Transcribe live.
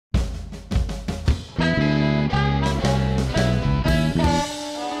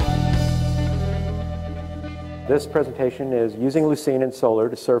This presentation is using Lucene and Solr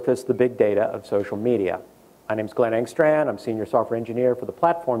to surface the big data of social media. My name is Engstrand. I'm Senior Software Engineer for the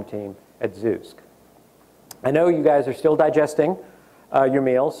platform team at Zoosk. I know you guys are still digesting your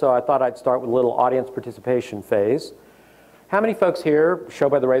meals, so I thought I'd start with a little audience participation phase. How many folks here, show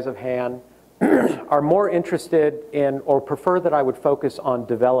by the raise of hand, are more interested in or prefer that I would focus on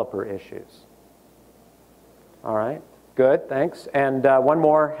developer issues? All right, good, thanks. And one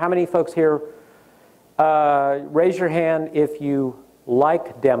more, how many folks here, raise your hand if you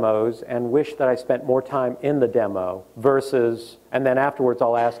like demos and wish that I spent more time in the demo versus, and then afterwards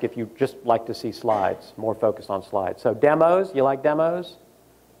I'll ask if you just like to see slides, more focused on slides. So demos, you like demos?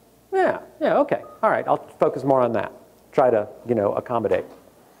 Yeah, okay. All right, I'll focus more on that. Try to, accommodate.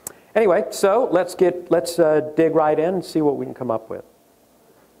 Anyway, so let's dig right in and see what we can come up with.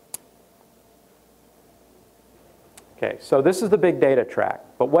 Okay, so this is the big data track,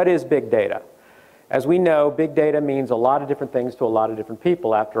 but what is big data? As we know, big data means a lot of different things to a lot of different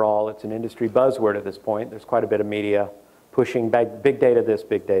people. After all, it's an industry buzzword at this point. There's quite a bit of media pushing big data this,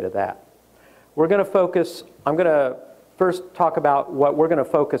 big data that. We're going to focus, I'm going to first talk about what we're going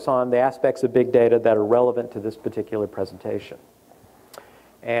to focus on, the aspects of big data that are relevant to this particular presentation.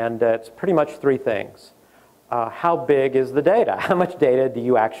 And it's pretty much three things. How big is the data? How much data do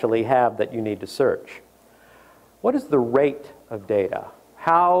you actually have that you need to search? What is the rate of data?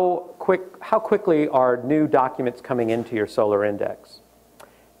 How quickly are new documents coming into your Solr index?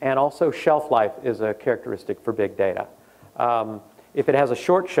 And also shelf life is a characteristic for big data. If it has a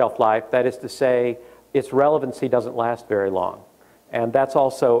short shelf life, that is to say its relevancy doesn't last very long. And that's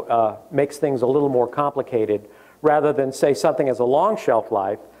also makes things a little more complicated rather than say something has a long shelf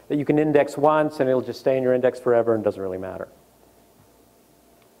life that you can index once and it'll just stay in your index forever and doesn't really matter.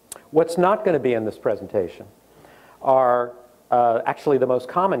 What's not going to be in this presentation are actually the most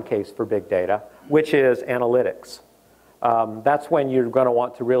common case for big data, which is analytics. That's when you're going to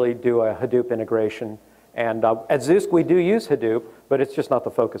want to really do a Hadoop integration. And at Zoosk, we do use Hadoop, but it's just not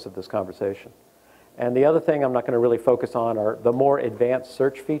the focus of this conversation. And the other thing I'm not going to really focus on are the more advanced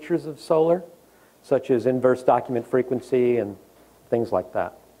search features of Solr, such as inverse document frequency and things like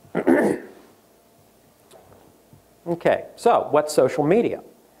that. Okay, so what's social media?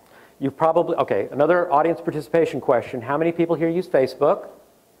 You probably, okay, another audience participation question. How many people here use Facebook?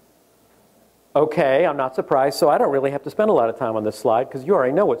 Okay, I'm not surprised, so I don't really have to spend a lot of time on this slide because you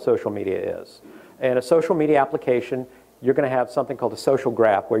already know what social media is. In a social media application, you're going to have something called a social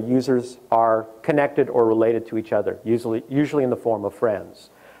graph where users are connected or related to each other, usually in the form of friends.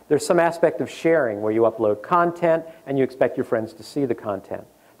 There's some aspect of sharing where you upload content and you expect your friends to see the content.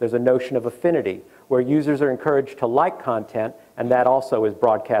 There's a notion of affinity where users are encouraged to like content, and that also is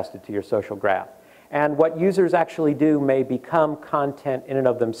broadcasted to your social graph. And what users actually do may become content in and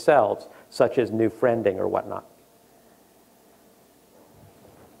of themselves, such as new friending or whatnot.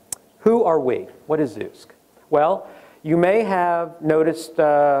 Who are we? What is Zoosk? Well, you may have noticed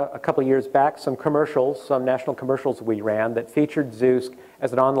a couple of years back some commercials, some national commercials we ran that featured Zoosk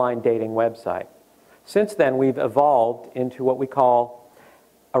as an online dating website. Since then, we've evolved into what we call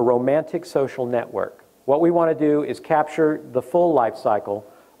a romantic social network. What we want to do is capture the full life cycle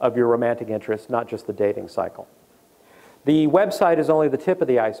of your romantic interest, not just the dating cycle. The website is only the tip of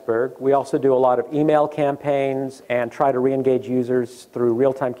the iceberg. We also do a lot of email campaigns and try to re-engage users through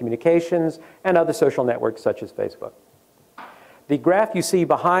real-time communications and other social networks such as Facebook. The graph you see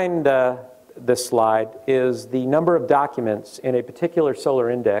behind this slide is the number of documents in a particular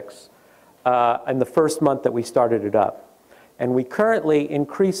Solr index in the first month that we started it up. And we currently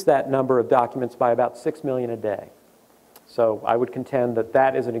increase that number of documents by about 6 million a day. So I would contend that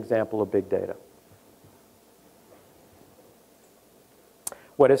that is an example of big data.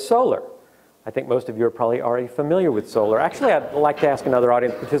 What is Solr? I think most of you are probably already familiar with Solr. Actually, I'd like to ask another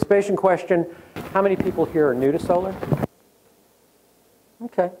audience participation question. How many people here are new to Solr?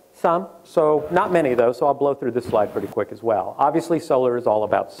 Okay, some. So not many, though, so I'll blow through this slide pretty quick as well. Obviously, Solr is all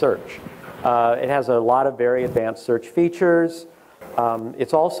about search. It has a lot of very advanced search features.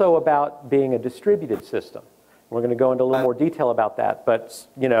 It's also about being a distributed system. We're going to go into a little more detail about that, but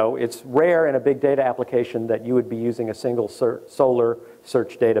it's rare in a big data application that you would be using a single Solr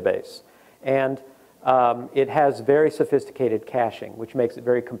search database. And it has very sophisticated caching, which makes it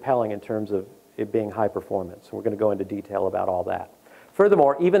very compelling in terms of it being high performance. We're going to go into detail about all that.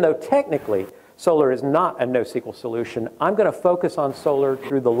 Furthermore, even though technically Solr is not a NoSQL solution, I'm going to focus on Solr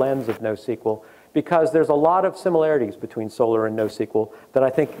through the lens of NoSQL because there's a lot of similarities between Solr and NoSQL that I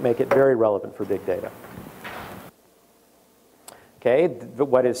think make it very relevant for big data. Okay,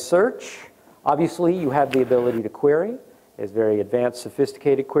 what is search? Obviously, you have the ability to query. has very advanced,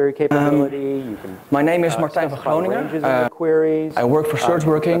 sophisticated query capability. You can my name is Martijn van Groningen. Queries. I work for Search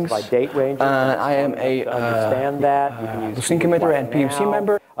Workings. By date ranges. I am a Lucene committer and PMC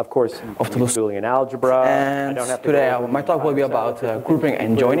member. Of course, you can use Boolean algebra. And today my talk will be about grouping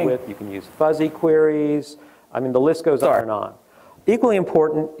and joining. You can use fuzzy queries. I mean, the list goes on and on. Equally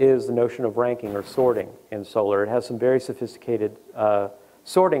important is the notion of ranking or sorting in Solr. It has some very sophisticated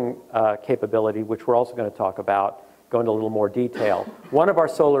sorting capability, which we're also going to talk about, go into a little more detail. One of our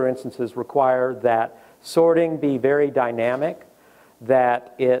Solr instances require that sorting be very dynamic,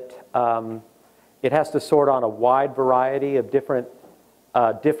 that it has to sort on a wide variety of different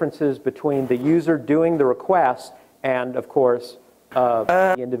differences between the user doing the request and, of course,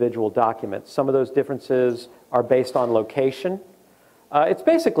 the individual documents. Some of those differences are based on location. It's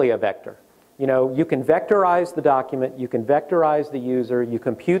basically a vector. You know, you can vectorize the document, you can vectorize the user, you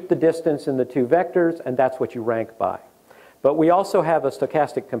compute the distance in the two vectors, and that's what you rank by. But we also have a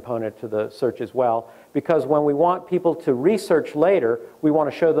stochastic component to the search as well, because when we want people to research later, we want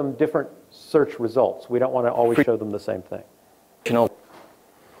to show them different search results. We don't want to always show them the same thing.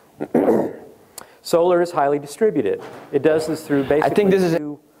 Solr is highly distributed. It does this through basically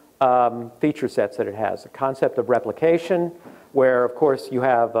two feature sets that it has. The concept of replication, where, of course, you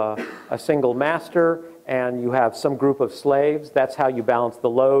have a single master and you have some group of slaves. That's how you balance the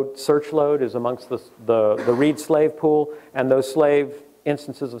load. Search load is amongst the read slave pool, and those slave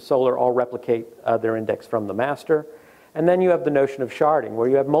instances of Solr all replicate their index from the master. And then you have the notion of sharding, where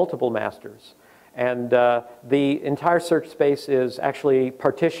you have multiple masters. And the entire search space is actually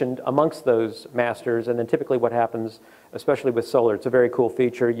partitioned amongst those masters, and then typically what happens, especially with Solr, it's a very cool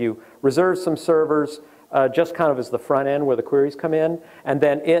feature. You reserve some servers just kind of as the front end where the queries come in, and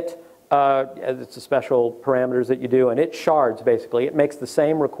then it's a special parameters that you do, and it shards basically. It makes the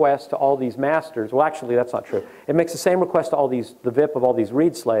same request to all these masters. Well, actually, that's not true. It makes the same request to all these, the VIP of all these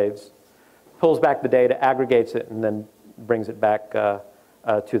read slaves, pulls back the data, aggregates it, and then brings it back to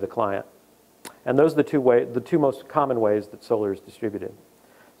the client. And those are the two most common ways that Solr is distributed.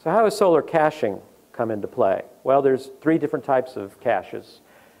 So how does Solr caching come into play? Well, there's three different types of caches.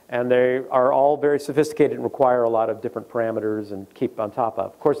 And they are all very sophisticated and require a lot of different parameters and keep on top of.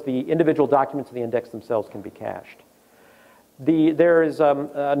 Of course, the individual documents in the index themselves can be cached. There is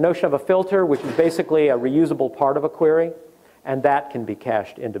a notion of a filter, which is basically a reusable part of a query, and that can be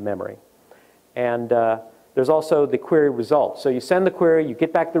cached into memory. And there's also the query results. So you send the query, you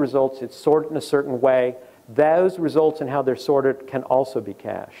get back the results, it's sorted in a certain way. Those results and how they're sorted can also be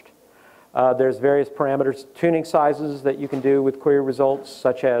cached. There's various parameters, tuning sizes that you can do with query results,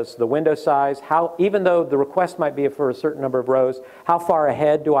 such as the window size. Even though the request might be for a certain number of rows, how far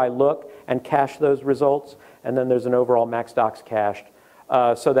ahead do I look and cache those results? And then there's an overall max docs cached,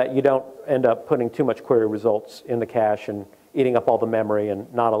 so that you don't end up putting too much query results in the cache and eating up all the memory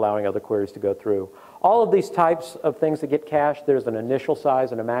and not allowing other queries to go through. All of these types of things that get cached, there's an initial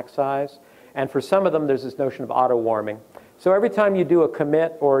size and a max size. And for some of them, there's this notion of auto-warming. So every time you do a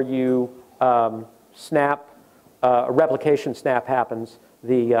commit or you snap, a replication snap happens,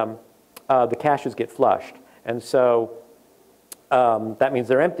 the caches get flushed. And so that means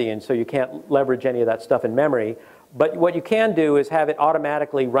they're empty, and so you can't leverage any of that stuff in memory. But what you can do is have it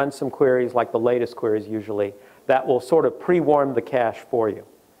automatically run some queries, like the latest queries usually, that will sort of pre-warm the cache for you.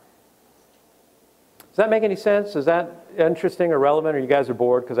 Does that make any sense? Is that interesting or relevant, or you guys are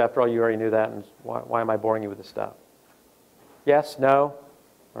bored because after all you already knew that, and why am I boring you with this stuff? Yes? No?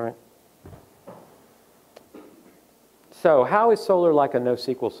 All right. So how is Solr like a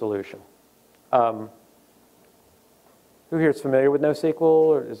NoSQL solution? Who here is familiar with NoSQL?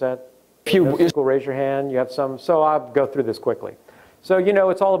 Or is that NoSQL? Raise your hand. You have some. So I'll go through this quickly. So you know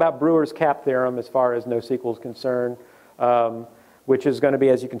it's all about Brewer's cap theorem as far as NoSQL is concerned, which is going to be,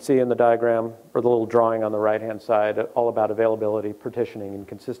 as you can see in the diagram or the little drawing on the right-hand side, all about availability, partitioning, and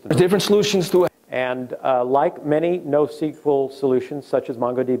consistency. There's different solutions to it. And like many NoSQL solutions, such as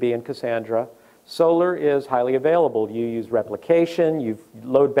MongoDB and Cassandra, Solr is highly available. You use replication, you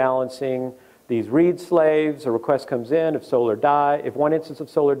load balancing these read slaves, a request comes in, if one instance of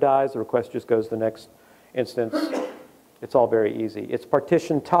Solr dies, the request just goes to the next instance. It's all very easy. It's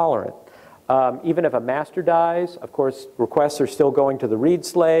partition tolerant. Even if a master dies, of course, requests are still going to the read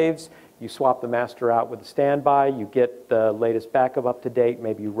slaves. You swap the master out with a standby, you get the latest backup up to date,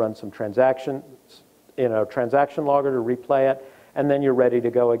 maybe you run some transactions in a transaction logger to replay it, and then you're ready to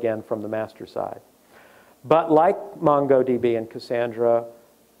go again from the master side. But like MongoDB and Cassandra,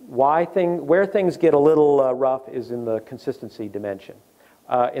 where things get a little rough is in the consistency dimension.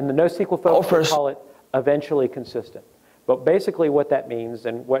 In the NoSQL folks, we call it eventually consistent. But basically what that means,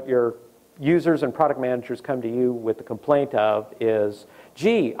 and what you're users and product managers come to you with the complaint of is,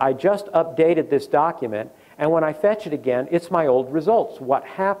 gee, I just updated this document, and when I fetch it again, it's my old results. What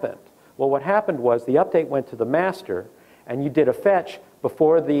happened? Well, what happened was the update went to the master, and you did a fetch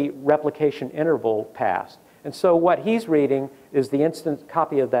before the replication interval passed. And so what he's reading is the instant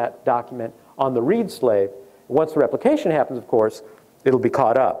copy of that document on the read slave. Once the replication happens, of course, it'll be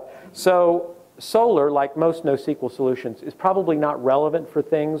caught up. So Solr, like most NoSQL solutions, is probably not relevant for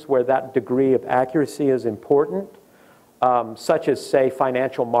things where that degree of accuracy is important, such as, say,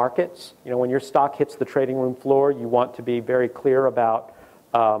 financial markets. You know, when your stock hits the trading room floor, you want to be very clear about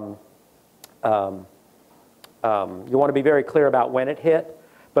when it hit.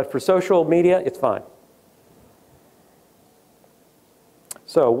 But for social media, it's fine.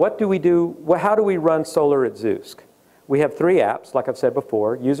 So what do we do? How do we run Solr at Zoosk? We have 3 apps, like I've said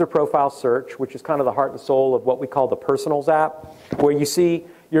before. User profile search, which is kind of the heart and soul of what we call the personals app, where you see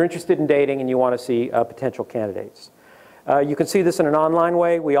you're interested in dating and you want to see potential candidates. You can see this in an online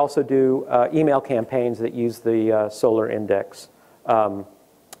way. We also do email campaigns that use the Solr index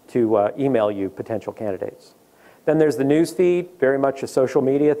to email you potential candidates. Then there's the news feed, very much a social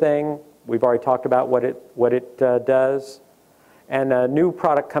media thing. We've already talked about what it does. And a new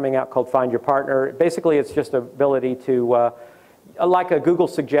product coming out called Find Your Partner. Basically, it's just an ability to, like a Google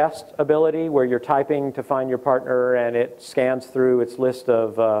Suggest ability, where you're typing to find your partner and it scans through its list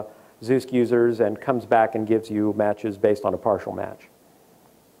of Zoosk users and comes back and gives you matches based on a partial match.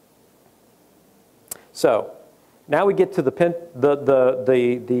 So now we get to the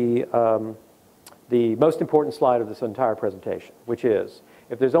most important slide of this entire presentation, which is,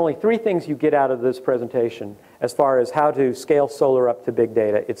 if there's only 3 things you get out of this presentation as far as how to scale Solr up to big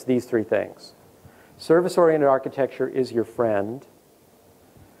data, it's these 3 things. Service-oriented architecture is your friend.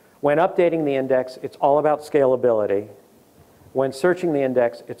 When updating the index, it's all about scalability. When searching the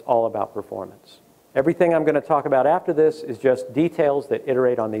index, it's all about performance. Everything I'm going to talk about after this is just details that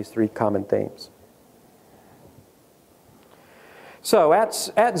iterate on these 3 common themes. So at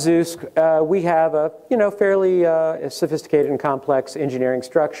Zoosk, we have a fairly sophisticated and complex engineering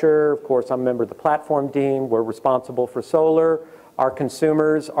structure. Of course, I'm a member of the platform team. We're responsible for Solr. Our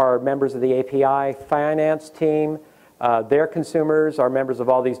consumers are members of the API finance team. Their consumers are members of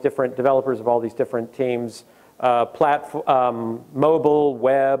all these different developers of all these different teams. Mobile,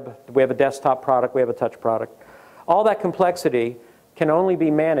 web. We have a desktop product. We have a touch product. All that complexity can only be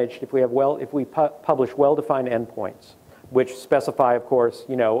managed if we publish well-defined endpoints, which specify, of course,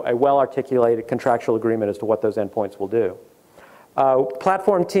 a well-articulated contractual agreement as to what those endpoints will do.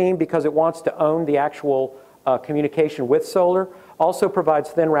 Platform team, because it wants to own the actual communication with Solr, also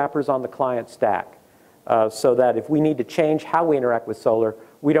provides thin wrappers on the client stack, so that if we need to change how we interact with Solr,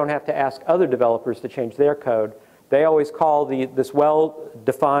 we don't have to ask other developers to change their code. They always call this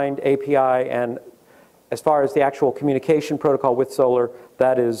well-defined API, and as far as the actual communication protocol with Solr,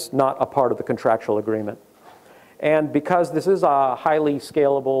 that is not a part of the contractual agreement. And because this is a highly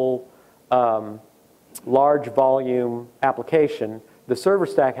scalable, large volume application, the server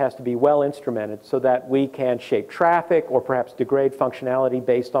stack has to be well instrumented so that we can shape traffic or perhaps degrade functionality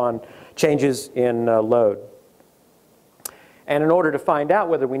based on changes in load. And in order to find out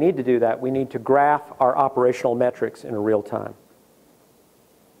whether we need to do that, we need to graph our operational metrics in real time.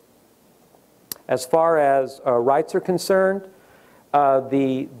 As far as writes are concerned, I'm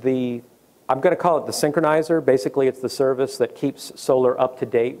going to call it the synchronizer. Basically, it's the service that keeps Solr up to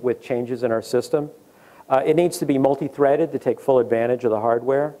date with changes in our system. It needs to be multi-threaded to take full advantage of the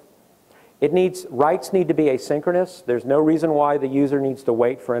hardware. Writes need to be asynchronous. There's no reason why the user needs to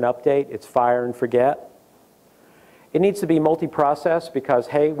wait for an update. It's fire and forget. It needs to be multi-process because,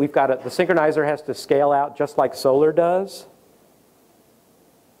 hey, the synchronizer has to scale out just like Solr does.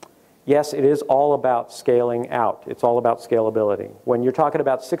 Yes, it is all about scaling out. It's all about scalability. When you're talking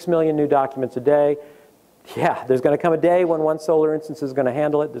about 6 million new documents a day, yeah, there's going to come a day when one Solr instance is going to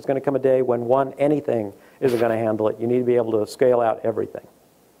handle it. There's going to come a day when anything isn't going to handle it. You need to be able to scale out everything.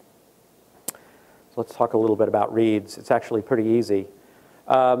 So let's talk a little bit about reads. It's actually pretty easy.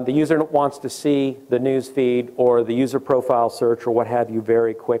 The user wants to see the news feed or the user profile search or what have you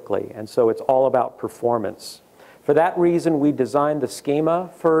very quickly. And so it's all about performance. For that reason, we designed the schema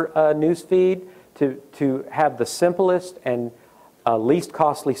for newsfeed to have the simplest and least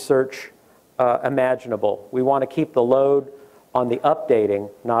costly search imaginable. We want to keep the load on the updating,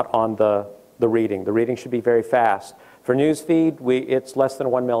 not on the reading. The reading should be very fast. For newsfeed, it's less than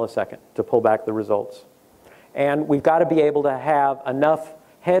 1 millisecond to pull back the results. And we've got to be able to have enough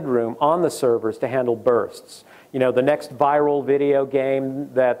headroom on the servers to handle bursts. You know, the next viral video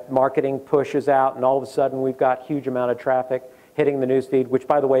game that marketing pushes out, and all of a sudden we've got huge amount of traffic hitting the newsfeed, which,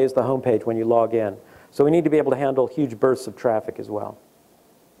 by the way, is the home page when you log in. So we need to be able to handle huge bursts of traffic as well.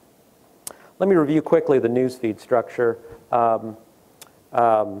 Let me review quickly the newsfeed structure so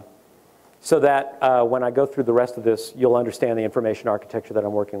that when I go through the rest of this, you'll understand the information architecture that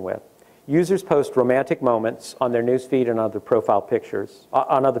I'm working with. Users post romantic moments on their newsfeed and other profile pictures,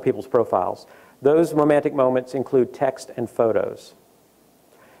 on other people's profiles. Those romantic moments include text and photos.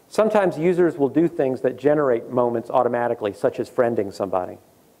 Sometimes users will do things that generate moments automatically, such as friending somebody.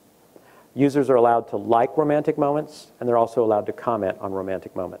 Users are allowed to like romantic moments, and they're also allowed to comment on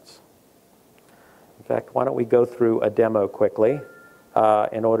romantic moments. In fact, why don't we go through a demo quickly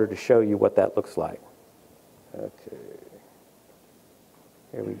in order to show you what that looks like. Okay.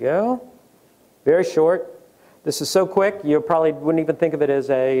 Here we go. Very short. This is so quick, you probably wouldn't even think of it as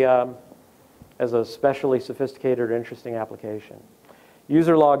a especially sophisticated or interesting application.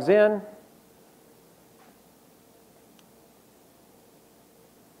 User logs in.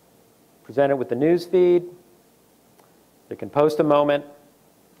 Presented with the news feed. They can post a moment,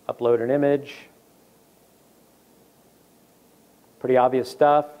 upload an image. Pretty obvious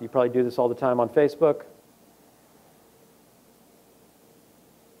stuff. You probably do this all the time on Facebook.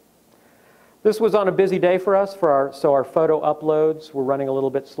 This was on a busy day for us, so our photo uploads were running a little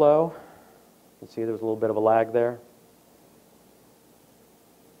bit slow. You can see there was a little bit of a lag there.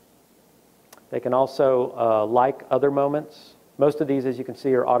 They can also like other moments. Most of these, as you can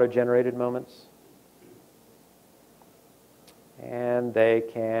see, are auto-generated moments. And they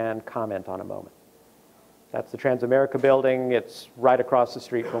can comment on a moment. That's the Transamerica building. It's right across the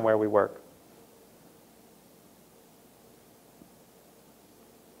street from where we work.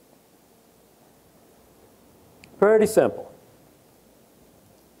 Pretty simple.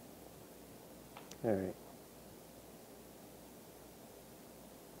 All right.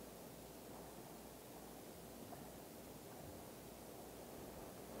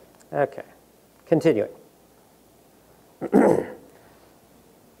 Okay, continuing.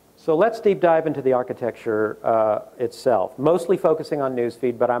 So let's deep dive into the architecture itself, mostly focusing on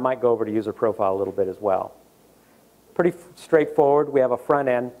newsfeed, but I might go over to user profile a little bit as well. Pretty straightforward. We have a front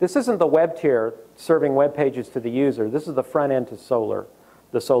end. This isn't the web tier serving web pages to the user. This is the front end to Solr,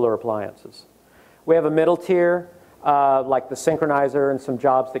 the Solr appliances. We have a middle tier, like the synchronizer and some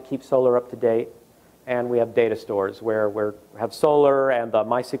jobs that keep Solr up to date. And we have data stores where we have Solr and the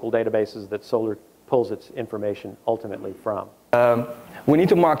MySQL databases that Solr pulls its information ultimately from. We need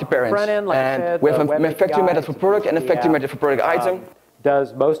to mark the parents. Front end, like I said, we have a factory method for product and a factory method for product item.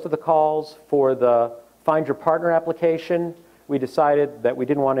 Does most of the calls for the Find Your Partner application. We decided that we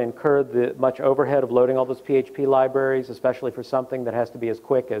didn't want to incur the much overhead of loading all those PHP libraries, especially for something that has to be as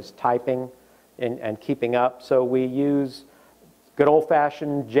quick as typing and keeping up. So we use good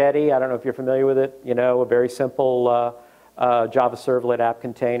old-fashioned Jetty. I don't know if you're familiar with it. You know, a very simple Java servlet app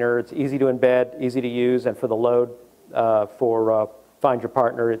container. It's easy to embed, easy to use, and for the load for Find Your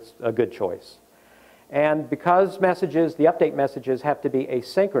Partner, it's a good choice. And because messages, the update messages have to be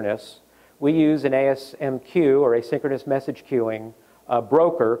asynchronous, we use an ASMQ, or asynchronous message queuing,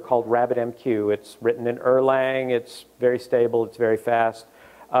 broker called RabbitMQ. It's written in Erlang. It's very stable. It's very fast.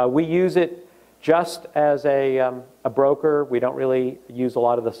 We use it just as a broker. We don't really use a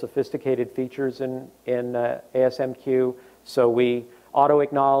lot of the sophisticated features in ASMQ. So we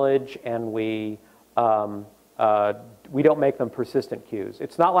auto-acknowledge, and we don't make them persistent queues.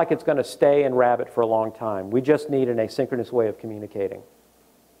 It's not like it's going to stay in Rabbit for a long time. We just need an asynchronous way of communicating.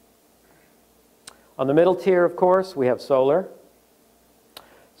 On the middle tier, of course, we have Solr.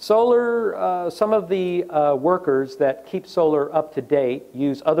 Solr, some of the workers that keep Solr up to date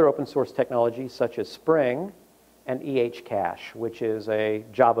use other open source technologies such as Spring and EHCache, which is a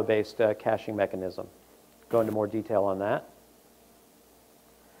Java-based caching mechanism. Go into more detail on that.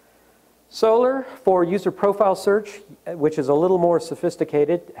 Solr, for user profile search, which is a little more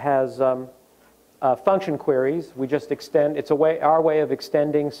sophisticated, has function queries. We just extend, it's our way of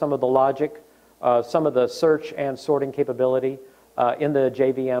extending some of the logic, some of the search and sorting capability in the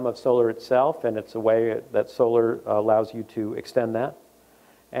JVM of Solr itself, and it's a way that Solr allows you to extend that.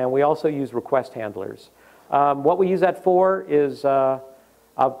 And we also use request handlers. What we use that for is,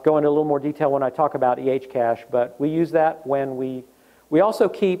 I'll go into a little more detail when I talk about EHCache, but we use that when we also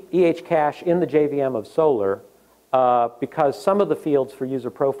keep EHCache in the JVM of Solr because some of the fields for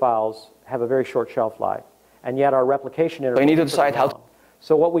user profiles have a very short shelf life, and yet our replication interval. So you need to decide how.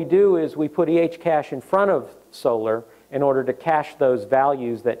 So what we do is we put EHCache in front of Solr in order to cache those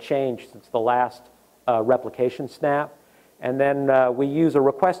values that changed since the last replication snap. And then we use a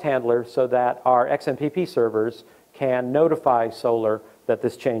request handler so that our XMPP servers can notify Solr that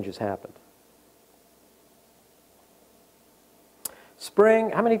this change has happened. Spring,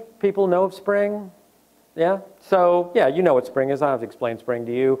 how many people know of Spring? Yeah? So, yeah, you know what Spring is. I don't have to explain Spring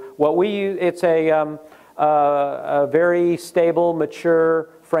to you. What we use, it's a very stable, mature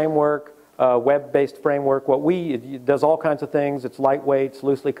framework, web-based framework. It does all kinds of things. It's lightweight, it's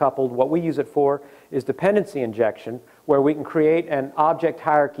loosely coupled. What we use it for is dependency injection, where we can create an object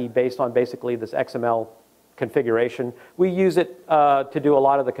hierarchy based on basically this XML configuration. We use it to do a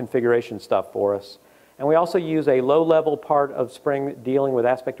lot of the configuration stuff for us. And we also use a low-level part of Spring dealing with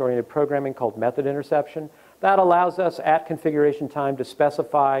aspect-oriented programming called method interception. That allows us at configuration time to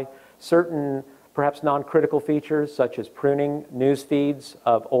specify certain perhaps non-critical features such as pruning news feeds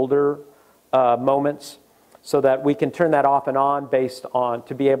of older moments so that we can turn that off and on based on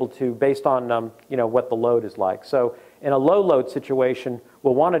you know, what the load is like. So in a low load situation,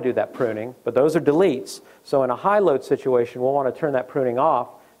 we'll want to do that pruning, but those are deletes. So in a high load situation, we'll want to turn that pruning off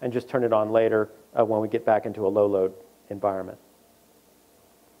and just turn it on later when we get back into a low load environment.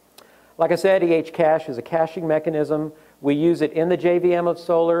 Like I said, EH-cache is a caching mechanism. We use it in the JVM of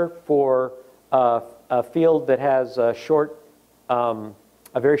Solr for a field that has a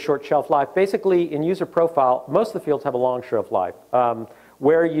very short shelf life. Basically, in user profile, most of the fields have a long shelf life.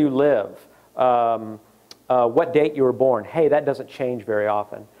 Where you live, what date you were born. Hey, that doesn't change very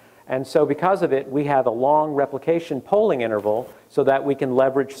often. And so because of it, we have a long replication polling interval so that we can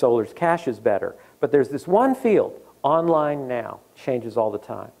leverage Solr's caches better. But there's this one field, online now, changes all the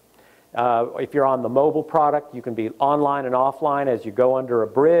time. If you're on the mobile product, you can be online and offline as you go under a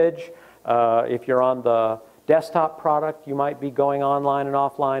bridge. If you're on the desktop product, you might be going online and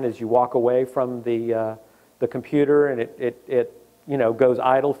offline as you walk away from the computer and it you know, goes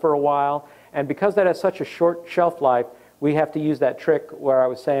idle for a while. And because that has such a short shelf life, we have to use that trick where I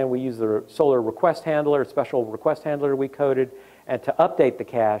was saying we use the Solr request handler, a special request handler we coded, and to update the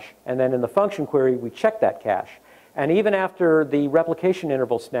cache. And then in the function query, we check that cache. And even after the replication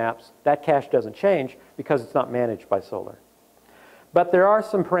interval snaps, that cache doesn't change because it's not managed by Solr. But there are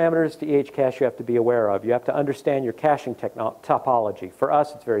some parameters to EH-cache you have to be aware of. You have to understand your caching topology. For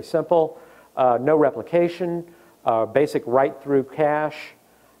us, it's very simple. No replication, basic write-through cache.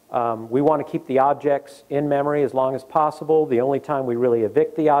 We want to keep the objects in memory as long as possible. The only time we really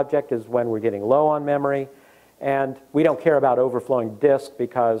evict the object is when we're getting low on memory. And we don't care about overflowing disk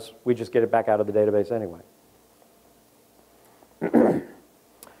because we just get it back out of the database anyway.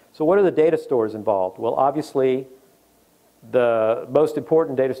 So what are the data stores involved? Well, obviously, the most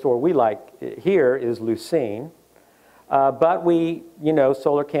important data store we like here is Lucene. But you know,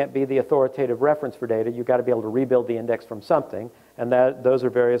 Solr can't be the authoritative reference for data. You've got to be able to rebuild the index from something. And those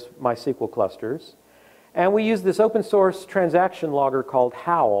are various MySQL clusters. And we use this open source transaction logger called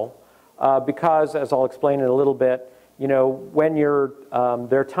Howl because, as I'll explain in a little bit, you know, when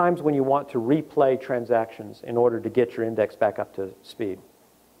there are times when you want to replay transactions in order to get your index back up to speed.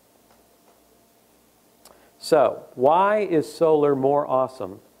 So, why is Solr more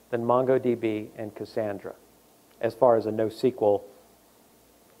awesome than MongoDB and Cassandra as far as a NoSQL,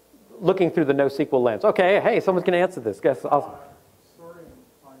 looking through the NoSQL lens? Okay, hey, someone's going to answer this. Guess, awesome.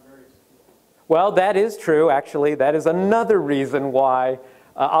 Well, that is true, actually. That is another reason why,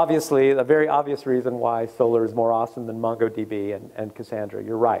 obviously, a very obvious reason why Solr is more awesome than MongoDB and Cassandra.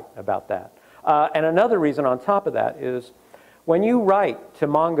 You're right about that. And another reason on top of that is when you write to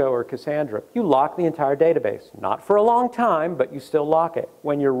Mongo or Cassandra, you lock the entire database. Not for a long time, but you still lock it.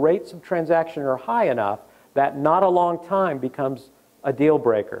 When your rates of transaction are high enough, that not a long time becomes a deal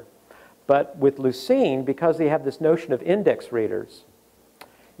breaker. But with Lucene, because they have this notion of index readers,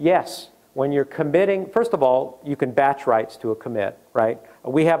 yes, when you're committing, first of all, you can batch writes to a commit, right?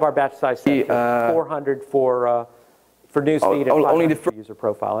 We have our batch size set to 400 for newsfeed and 500 for user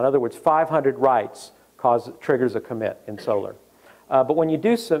profile. In other words, 500 writes triggers a commit in Solr. But when you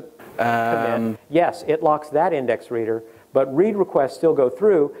do some commit, yes, it locks that index reader, but read requests still go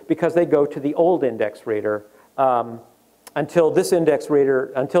through because they go to the old index reader until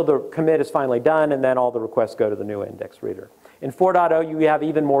the commit is finally done, and then all the requests go to the new index reader. In 4.0, you have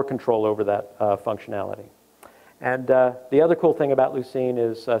even more control over that functionality. And the other cool thing about Lucene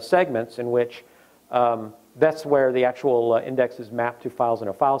is segments, in which that's where the actual index is mapped to files in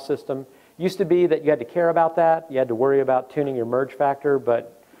a file system. Used to be that you had to care about that. You had to worry about tuning your merge factor,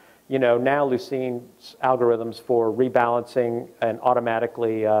 but you know, now Lucene's algorithms for rebalancing and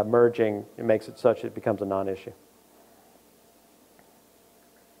automatically merging, it makes it such that it becomes a non-issue.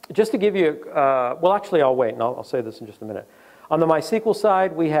 Just to give you, well, actually, I'll wait, and I'll say this in just a minute. On the MySQL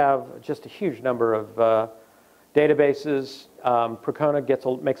side, we have just a huge number of databases.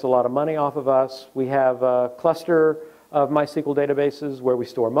 Percona makes a lot of money off of us. We have a cluster of MySQL databases where we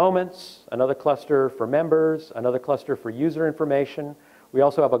store moments, another cluster for members, another cluster for user information. We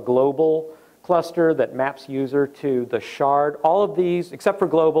also have a global cluster that maps user to the shard. All of these, except for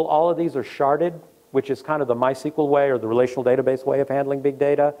global, all of these are sharded, which is kind of the MySQL way or the relational database way of handling big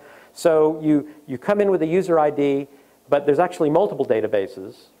data. So you come in with a user ID, but there's actually multiple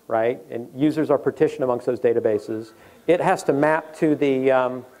databases, right? And users are partitioned amongst those databases. It has to map to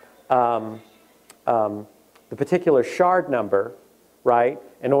the particular shard number, right,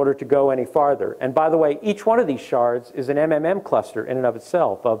 in order to go any farther. And by the way, each one of these shards is an MMM cluster in and of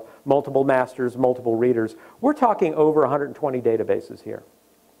itself of multiple masters, multiple readers. We're talking over 120 databases here.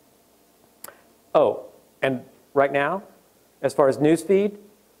 Oh, and right now, as far as newsfeed,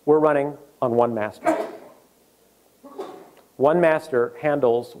 we're running on one master. One master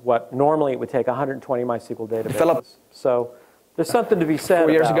handles what normally it would take 120 MySQL databases. So there's something to be said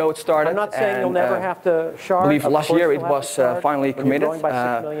 4 years about. ago it started. I'm not saying you'll never have to shard. I believe last year it was finally committed,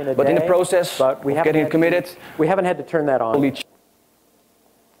 but in the process of getting it committed, we haven't had to turn that on, which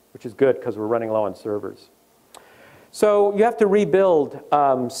is good because we're running low on servers. So you have to rebuild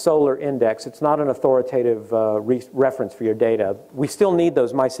Solr index. It's not an authoritative reference for your data. We still need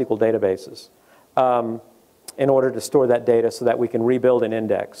those MySQL databases in order to store that data so that we can rebuild an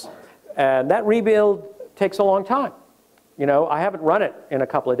index. And that rebuild takes a long time. You know, I haven't run it in a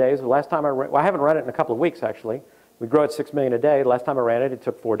couple of days. The last time I haven't run it in a couple of weeks, actually. We grow at 6 million a day. The last time I ran it, it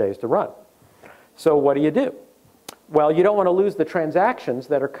took 4 days to run. So what do? Well, you don't want to lose the transactions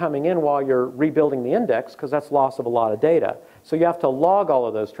that are coming in while you're rebuilding the index, because that's loss of a lot of data. So you have to log all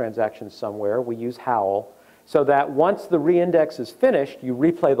of those transactions somewhere. We use Howl, so that once the reindex is finished, you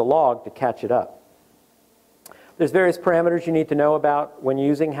replay the log to catch it up. There's various parameters you need to know about when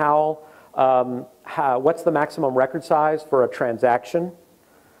using Howl. What's the maximum record size for a transaction?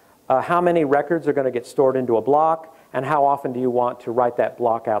 How many records are going to get stored into a block? And how often do you want to write that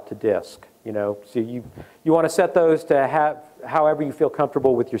block out to disk? You know, so you want to set those to have however you feel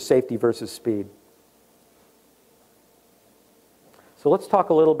comfortable with your safety versus speed. So let's talk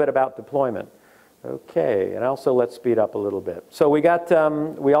a little bit about deployment. Okay, and also let's speed up a little bit. So we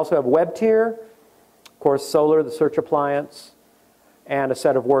also have web tier, of course, Solr, the search appliance, and a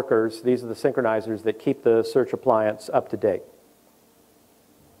set of workers. These are the synchronizers that keep the search appliance up to date.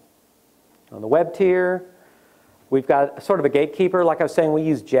 On the web tier, we've got sort of a gatekeeper. Like I was saying, we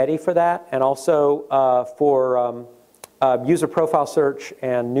use Jetty for that, and also for user profile search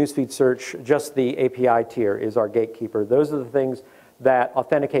and newsfeed search, just the API tier is our gatekeeper. Those are the things that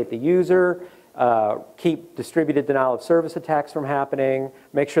authenticate the user, keep distributed denial of service attacks from happening,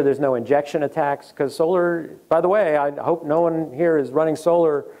 make sure there's no injection attacks, because Solr, by the way, I hope no one here is running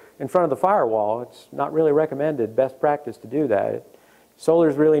Solr in front of the firewall. It's not really recommended, best practice to do that. Solr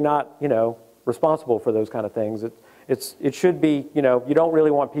is really not, you know, responsible for those kind of things. It should be, you know, you don't really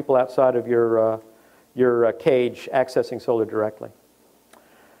want people outside of your cage accessing Solr directly.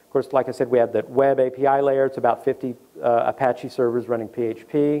 Of course, like I said, we have that web API layer. It's about 50 Apache servers running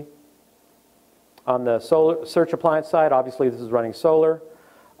PHP. On the Solr search appliance side, obviously this is running Solr.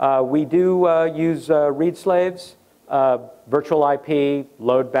 We do use read slaves, virtual IP,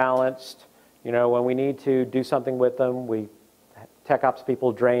 load balanced. You know, when we need to do something with them, we tech ops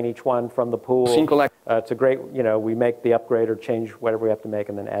people drain each one from the pool. It's a great, you know, we make the upgrade or change whatever we have to make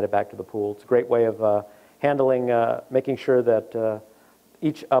and then add it back to the pool. It's a great way of handling, making sure that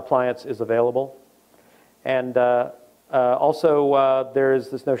each appliance is available. And also there is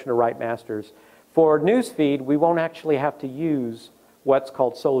this notion of write masters. For newsfeed, we won't actually have to use what's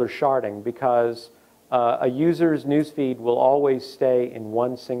called Solr sharding, because a user's newsfeed will always stay in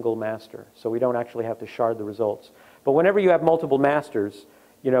one single master. So we don't actually have to shard the results. But whenever you have multiple masters,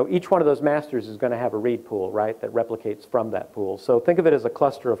 you know, each one of those masters is going to have a read pool, right, that replicates from that pool. So think of it as a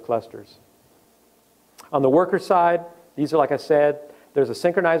cluster of clusters. On the worker side, these are, like I said, there's a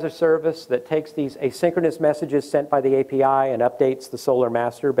synchronizer service that takes these asynchronous messages sent by the API and updates the Solr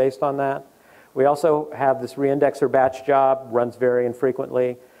master based on that. We also have this reindexer batch job, runs very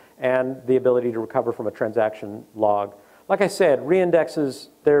infrequently, and the ability to recover from a transaction log. Like I said, reindexes,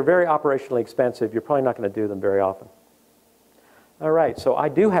 they're very operationally expensive. You're probably not going to do them very often. All right, so I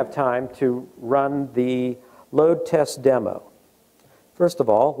do have time to run the load test demo. First of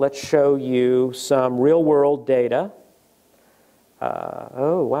all, let's show you some real-world data.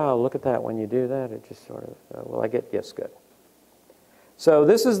 Oh, wow, look at that. When you do that, it just sort of, well, I get, yes, good. So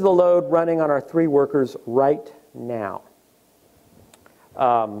this is the load running on our 3 workers right now.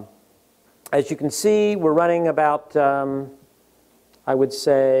 As you can see, we're running about, I would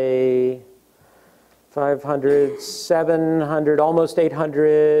say, 500, 700, almost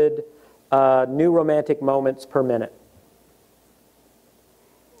 800 new romantic moments per minute.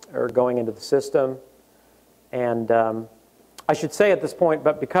 are going into the system. And I should say at this point,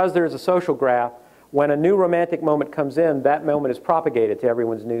 but because there is a social graph, when a new romantic moment comes in, that moment is propagated to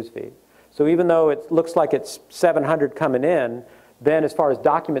everyone's newsfeed. So even though it looks like it's 700 coming in, then as far as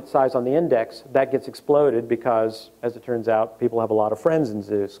document size on the index, that gets exploded because, as it turns out, people have a lot of friends in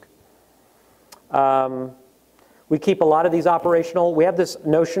Zoosk. We keep a lot of these operational. We have this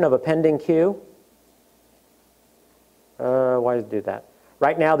notion of a pending queue. Why does it do that?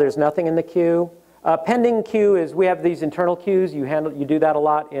 Right now, there's nothing in the queue. Pending queue is, we have these internal queues. You do that a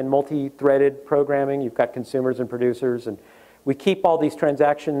lot in multi-threaded programming. You've got consumers and producers, and we keep all these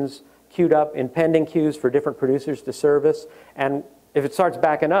transactions queued up in pending queues for different producers to service. And if it starts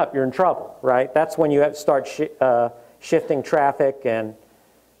backing up, you're in trouble, right? That's when you have to start shifting traffic and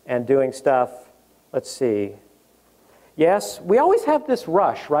doing stuff. Let's see. Yes, we always have this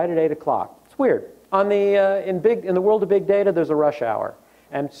rush right at 8 o'clock. It's weird. In the world of big data, there's a rush hour.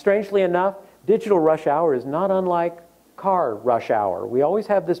 And strangely enough, digital rush hour is not unlike car rush hour. We always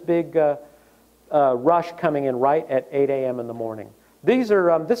have this big rush coming in right at 8 a.m. in the morning. This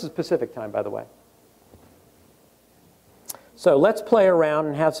is Pacific time, by the way. So let's play around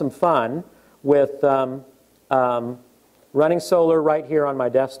and have some fun with running Solr right here on my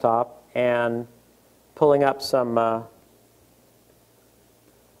desktop and pulling up some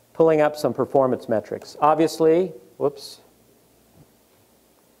performance metrics. Obviously, whoops.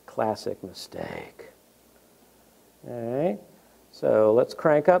 Classic mistake. All right, so let's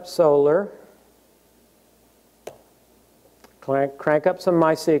crank up Solr. Crank up some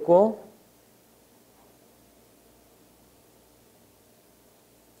MySQL.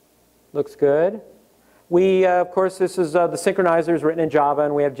 Looks good. We, of course, this is the synchronizer is written in Java,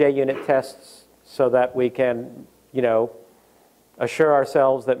 and we have JUnit tests so that we can, assure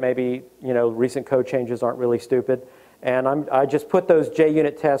ourselves that maybe, recent code changes aren't really stupid. And I just put those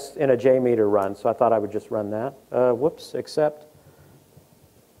JUnit tests in a JMeter run, so I thought I would just run that. Whoops, except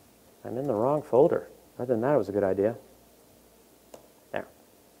I'm in the wrong folder. Other than that, it was a good idea. There.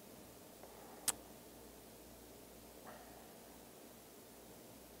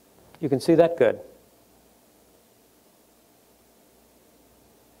 You can see that good.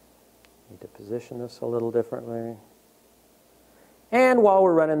 Need to position this a little differently. And while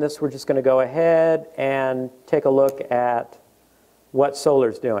we're running this, we're just going to go ahead and take a look at what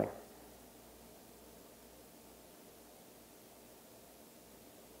Solr's doing.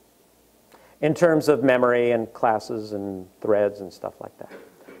 In terms of memory and classes and threads and stuff like that.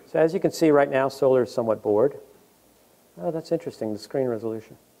 So as you can see right now, Solr is somewhat bored. Oh, that's interesting, the screen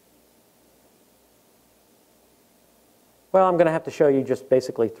resolution. Well, I'm going to have to show you just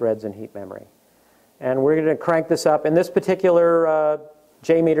basically threads and heap memory. And we're going to crank this up. In this particular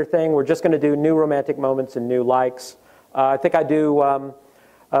JMeter thing, we're just going to do new romantic moments and new likes. I think I do,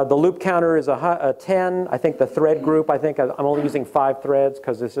 the loop counter is a 10. I think the thread group, I'm only using 5 threads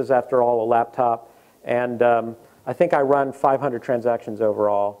because this is, after all, a laptop. And I think I run 500 transactions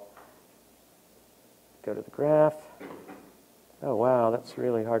overall. Go to the graph. Oh, wow, that's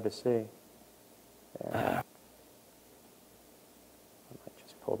really hard to see. Yeah. I might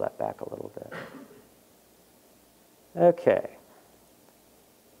just pull that back a little bit. Okay,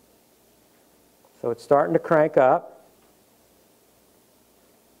 so it's starting to crank up.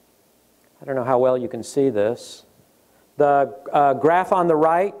 I don't know how well you can see this. The graph on the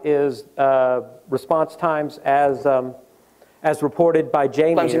right is response times as reported by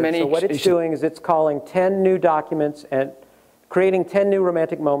JMeter. So what it's doing is it's calling 10 new documents and creating 10 new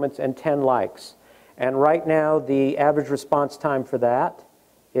romantic moments and 10 likes. And right now, the average response time for that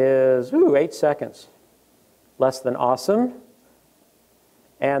is 8 seconds. Less than awesome.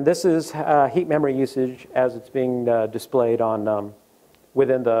 And this is heap memory usage as it's being displayed on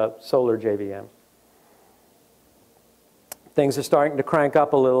within the Solr JVM. Things are starting to crank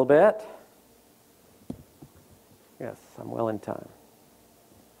up a little bit. Yes, I'm well in time.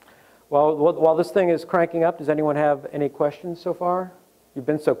 Well, while this thing is cranking up, does anyone have any questions so far? You've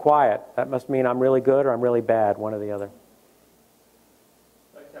been so quiet. That must mean I'm really good or I'm really bad, one or the other.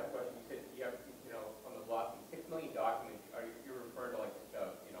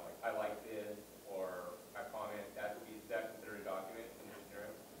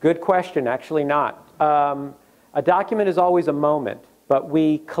 Good question. Actually not. A document is always a moment, but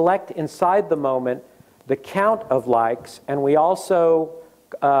we collect inside the moment the count of likes, and we also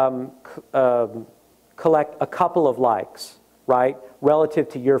collect a couple of likes, right, relative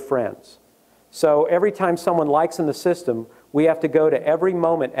to your friends. So every time someone likes in the system, we have to go to every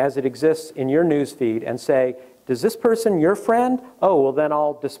moment as it exists in your news feed and say, does this person your friend? Oh, well then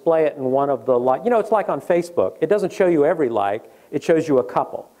I'll display it in one of the like. It's like on Facebook. It doesn't show you every like. It shows you a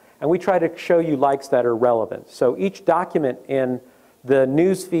couple. and we try to show you likes that are relevant. So each document in the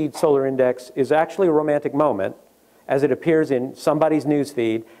newsfeed Solr index is actually a romantic moment as it appears in somebody's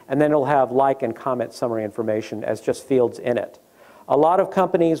newsfeed, and then it'll have like and comment summary information as just fields in it. A lot of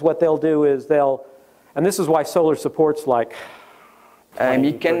companies, what they'll do is and this is why Solr supports like 20,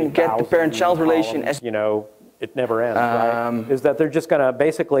 you can get the parent-child relation as it never ends, right? Is that they're just going to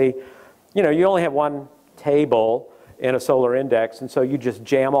basically, you only have one table in a Solr index, and so you just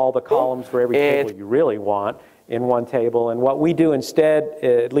jam all the columns for every table you really want in one table. And what we do instead,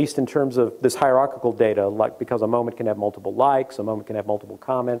 at least in terms of this hierarchical data, like because a moment can have multiple likes, a moment can have multiple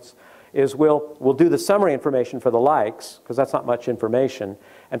comments, is we'll do the summary information for the likes, because that's not much information.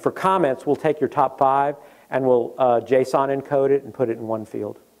 And for comments, we'll take your top 5 and we'll JSON encode it and put it in one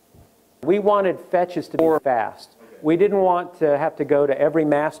field. We wanted fetches to be fast. We didn't want to have to go to every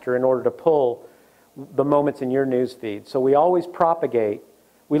master in order to pull the moments in your news feed. So we always propagate.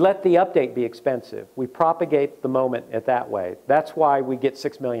 We let the update be expensive. We propagate the moment that way. That's why we get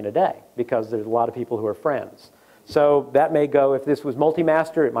 6 million a day, because there's a lot of people who are friends. So that may go, if this was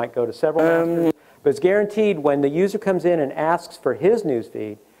multi-master, it might go to several masters. But it's guaranteed when the user comes in and asks for his news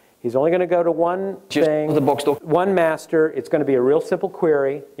feed, he's only going to go to one thing, one master. It's going to be a real simple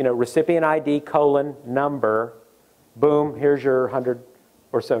query, recipient ID, number, boom, here's your 100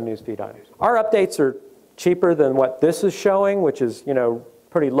 or so newsfeed items. Our updates are cheaper than what this is showing, which is,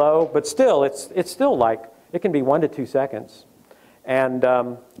 pretty low, but still, it's still like, it can be 1 to 2 seconds. And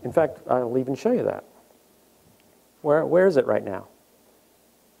in fact, I'll even show you that. Where is it right now?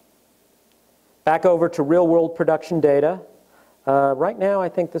 Back over to real-world production data. Right now, I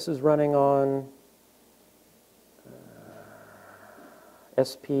think this is running on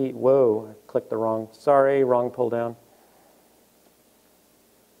SP. Whoa, I clicked the wrong. Sorry, wrong pull down.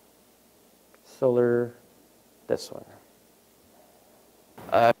 Solr, this one.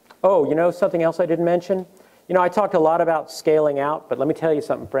 Oh, something else I didn't mention? I talked a lot about scaling out, but let me tell you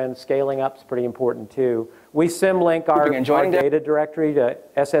something, friends. Scaling up is pretty important, too. We symlink our data directory to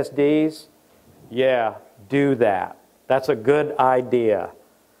SSDs. Yeah, do that. That's a good idea.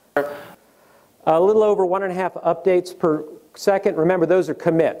 A little over 1.5 updates per second. Remember, those are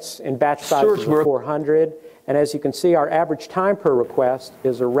commits in batch sizes of 400. And as you can see, our average time per request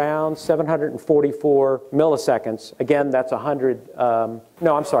is around 744 milliseconds. Again, that's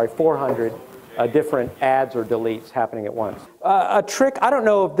 400 different adds or deletes happening at once. A trick, I don't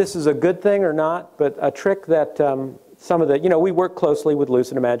know if this is a good thing or not, but a trick that some of the, we work closely with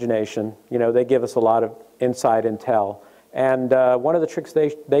Lucene Imagination. They give us a lot of inside intel. And one of the tricks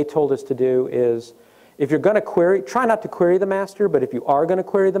they told us to do is, if you're going to query, try not to query the master, but if you are going to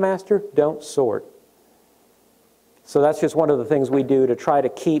query the master, don't sort. So that's just one of the things we do to try to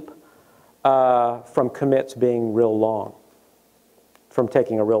keep from commits being real long, from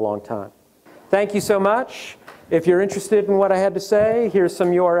taking a real long time. Thank you so much. If you're interested in what I had to say, here's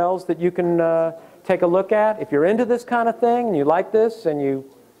some URLs that you can take a look at. If you're into this kind of thing and you like this and you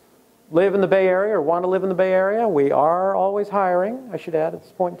live in the Bay Area or want to live in the Bay Area, we are always hiring, I should add at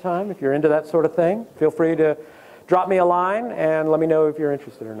this point in time. If you're into that sort of thing, feel free to drop me a line and let me know if you're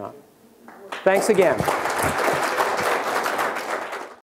interested or not. Thanks again.